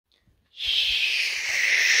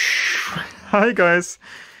Hi guys,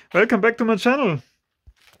 welcome back to my channel.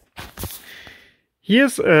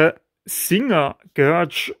 Here's a Singer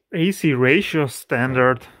Gertsch AC Ratio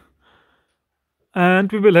Standard,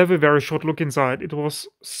 and we will have a very short look inside. It was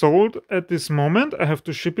sold at this moment. I have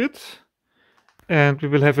to ship it, and we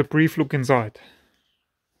will have a brief look inside.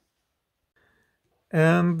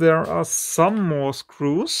 And there are some more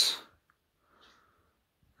screws,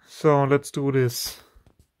 so let's do this.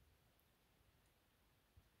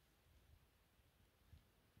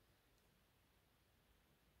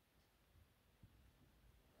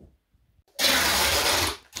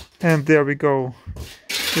 And there we go.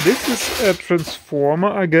 So this is a transformer,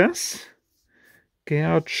 I guess.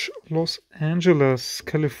 Gertsch, Los Angeles,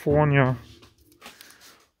 California.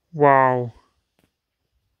 Wow.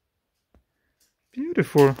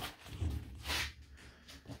 Beautiful.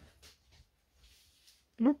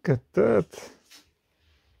 Look at that.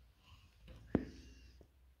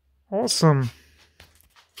 Awesome.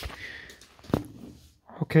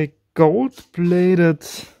 Okay, gold-plated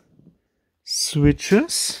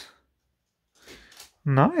switches.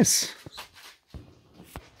 Nice.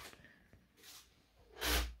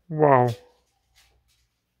 Wow.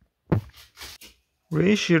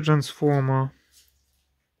 Ratio transformer.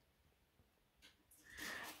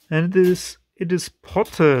 And it is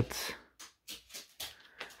potted.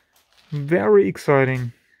 Very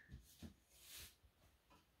exciting.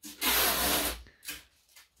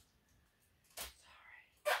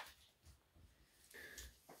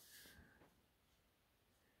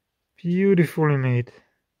 Beautifully made.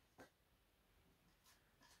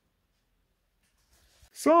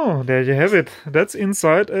 So, there you have it. That's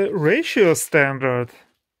inside a ratio standard.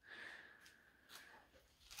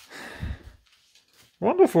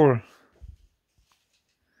 Wonderful.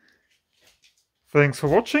 Thanks for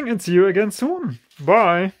watching and see you again soon.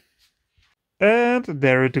 Bye. And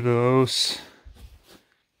there it goes.